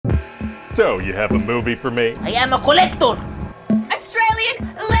So, you have a movie for me? I am a collector.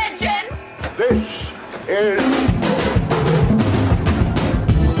 Australian legends. This is...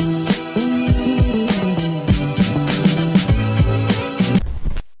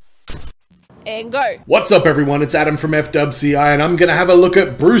 And go. What's up everyone, it's Adam from FWCI and I'm gonna have a look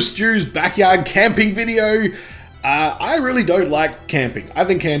at Brewstew's backyard camping video. I really don't like camping. I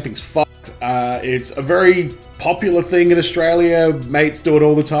think camping's fucked. It's a very popular thing in Australia. Mates do it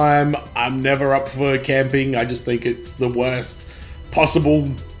all the time. I'm never up for camping. I just think it's the worst possible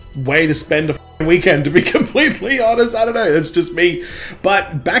way to spend a weekend, to be completely honest. I don't know, that's just me.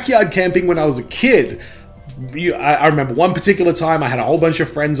 But backyard camping when I was a kid, I remember one particular time I had a whole bunch of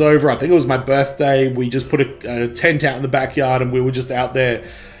friends over. I think it was my birthday. We just put a tent out in the backyard and we were just out there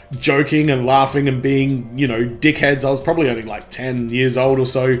joking and laughing and being, you know, dickheads. I was probably only like 10 years old or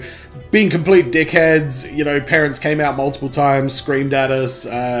so. Being complete dickheads. You know, parents came out multiple times, screamed at us.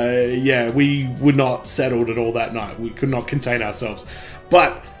 Yeah, we were not settled at all that night. We could not contain ourselves.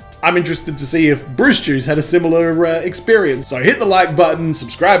 But I'm interested to see if Brewstew's had a similar experience. So hit the like button,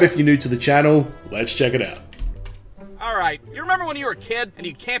 subscribe if you're new to the channel. Let's check it out. Alright, you remember when you were a kid and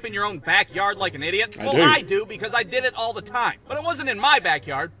you'd camp in your own backyard like an idiot? I do because I did it all the time. But it wasn't in my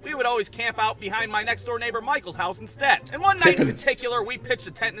backyard. We would always camp out behind my next door neighbor Michael's house instead. And one night in particular, we pitched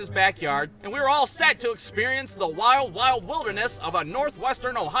a tent in his backyard and we were all set to experience the wild, wild wilderness of a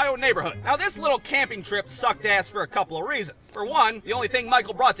northwestern Ohio neighborhood. Now this little camping trip sucked ass for a couple of reasons. For one, the only thing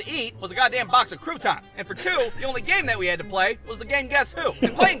Michael brought to eat was a goddamn box of croutons. And for two, the only game that we had to play was the game Guess Who.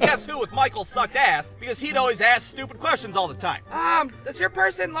 And playing Guess Who with Michael sucked ass because he'd always ask stupid questions all the time. Does your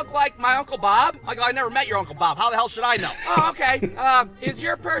person look like my Uncle Bob? Michael, I never met your Uncle Bob. How the hell should I know? Oh, okay. Is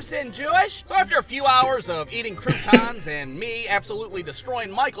your person Jewish? So after a few hours of eating croutons and me absolutely destroying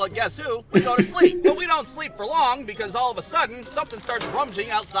Michael at Guess Who, we go to sleep. But we don't sleep for long because all of a sudden, something starts rummaging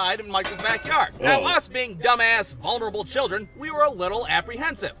outside in Michael's backyard. Now, us being dumbass, vulnerable children, we were a little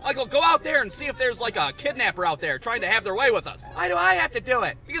apprehensive. Michael, go out there and see if there's like a kidnapper out there trying to have their way with us. Why do I have to do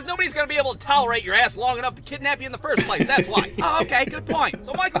it? Because nobody's gonna be able to tolerate your ass long enough to kidnap you in the first place. That's why. Oh, okay, good point.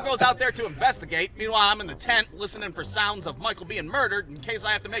 So Michael goes out there to investigate. Meanwhile, I'm in the tent listening for sounds of Michael being murdered in case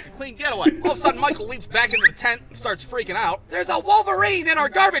I have to make a clean getaway. All of a sudden, Michael leaps back into the tent and starts freaking out. There's a Wolverine in our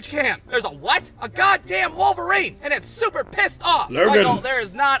garbage can. There's a what? A goddamn Wolverine, and it's super pissed off. Logan. Michael, there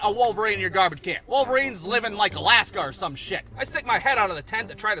is not a Wolverine in your garbage can. Wolverines live in like Alaska or some shit. I stick my head out of the tent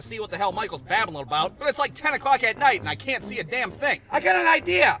to try to see what the hell Michael's babbling about, but it's like 10 o'clock at night and I can't see a damn thing. I got an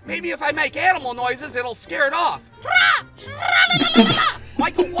idea. Maybe if I make animal noises, it'll scare it off.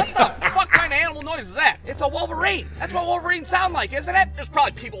 Michael, what the fuck kind of animal noise is that? It's a Wolverine. That's what Wolverines sound like, isn't it? There's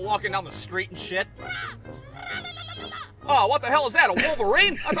probably people walking down the street and shit. Oh, what the hell is that, a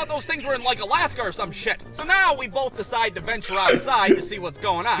Wolverine? I thought those things were in like Alaska or some shit. So now we both decide to venture outside to see what's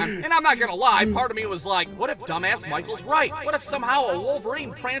going on. And I'm not gonna lie, part of me was like, what if dumbass Michael's right? What if somehow a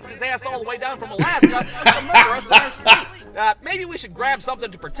Wolverine pranced his ass all the way down from Alaska to murder us in our sleep? Maybe we should grab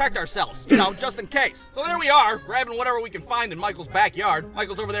something to protect ourselves, you know, just in case. So there we are, grabbing whatever we can find in Michael's backyard.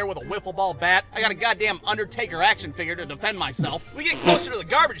 Michael's over there with a wiffle ball bat. I got a goddamn Undertaker action figure to defend myself. We get closer to the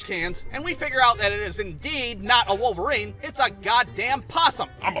garbage cans, and we figure out that it is indeed not a Wolverine. It's a goddamn possum.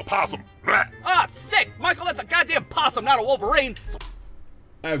 I'm a possum. Ah, sick! Michael, that's a goddamn possum, not a Wolverine.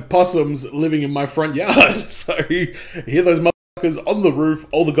 I have possums living in my front yard, so you hear those motherfuckers on the roof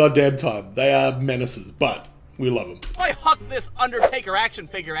all the goddamn time. They are menaces, but we love them. I huck this Undertaker action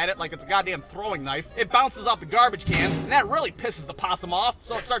figure at it like it's a goddamn throwing knife. It bounces off the garbage can, and that really pisses the possum off,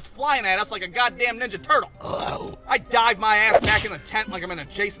 so it starts flying at us like a goddamn Ninja Turtle. I dive my ass back in the tent like I'm in a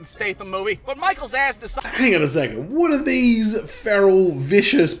Jason Statham movie, but Michael's ass decides— Hang on a second, what are these feral,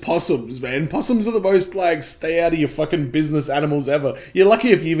 vicious possums, man? Possums are the most, like, stay out of your fucking business animals ever. You're lucky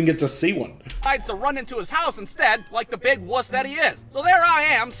if you even get to see one. decides to run into his house instead, like the big wuss that he is. So there I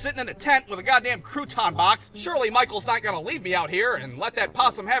am, sitting in a tent with a goddamn crouton box. Surely Michael's not gonna leave me out here and let that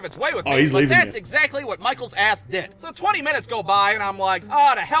possum have its way with me. He's but leaving that's you. exactly what Michael's ass did. So 20 minutes go by and I'm like,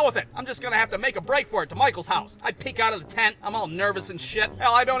 oh, to hell with it. I'm just gonna have to make a break for it to Michael's house. I peek out of the tent. I'm all nervous and shit.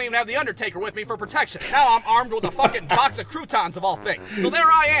 Hell, I don't even have the Undertaker with me for protection. Now I'm armed with a fucking box of croutons of all things. So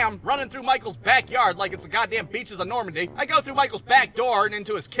there I am, running through Michael's backyard like it's the goddamn beaches of Normandy. I go through Michael's back door and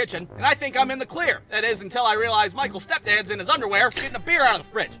into his kitchen, and I think I'm I'm in the clear. That is until I realize Michael's stepdad's in his underwear getting a beer out of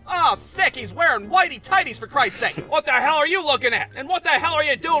the fridge. Oh, sick, he's wearing whitey tighties for Christ's sake. What the hell are you looking at? And what the hell are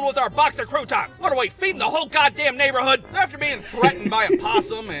you doing with our boxer croutons? What are we, feeding the whole goddamn neighborhood? So after being threatened by a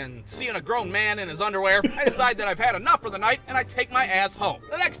possum and seeing a grown man in his underwear, I decide that I've had enough for the night and I take my ass home.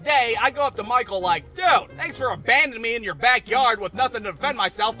 The next day, I go up to Michael like, dude, thanks for abandoning me in your backyard with nothing to defend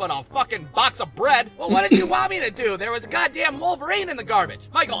myself but a fucking box of bread. Well, what did you want me to do? There was a goddamn Wolverine in the garbage.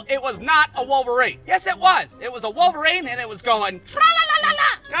 Michael, it was not a Wolverine. Yes, it was. It was a Wolverine and it was going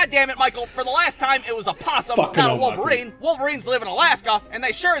tra-la-la-la-la. God damn it, Michael. For the last time, it was a possum, not a Wolverine. Wolverines live in Alaska and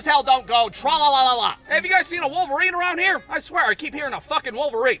they sure as hell don't go tra-la-la-la-la. Hey, have you guys seen a Wolverine around here? I swear, I keep hearing a fucking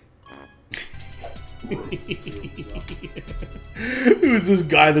Wolverine. Who's this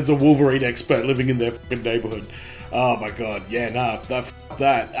guy that's a Wolverine expert living in their fucking neighborhood? Oh my god, yeah, nah,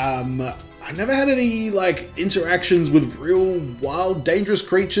 that. I never had any, like, interactions with real wild, dangerous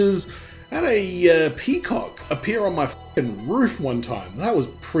creatures. I had a peacock appear on my fucking roof one time. That was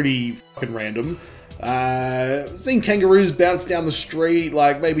pretty fucking random. Seen kangaroos bounce down the street,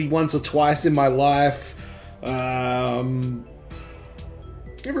 like, maybe once or twice in my life. Never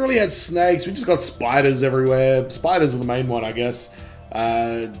really had snakes. We just got spiders everywhere. Spiders are the main one, I guess.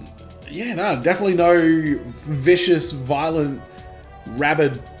 Yeah, no, definitely no vicious, violent,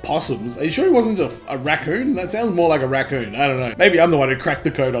 rabid possums. Are you sure it wasn't a raccoon? That sounds more like a raccoon. I don't know. Maybe I'm the one who cracked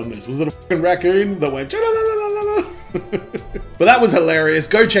the code on this. Was it a fucking raccoon that went But that was hilarious.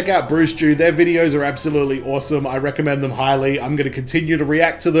 Go check out Brewstew. Their videos are absolutely awesome. I recommend them highly. I'm going to continue to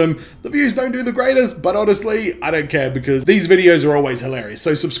react to them. The views don't do the greatest, but honestly, I don't care because these videos are always hilarious.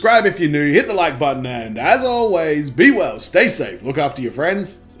 So subscribe if you're new, hit the like button, and as always, be well, stay safe, look after your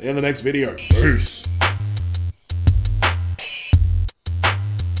friends. See you in the next video. Peace.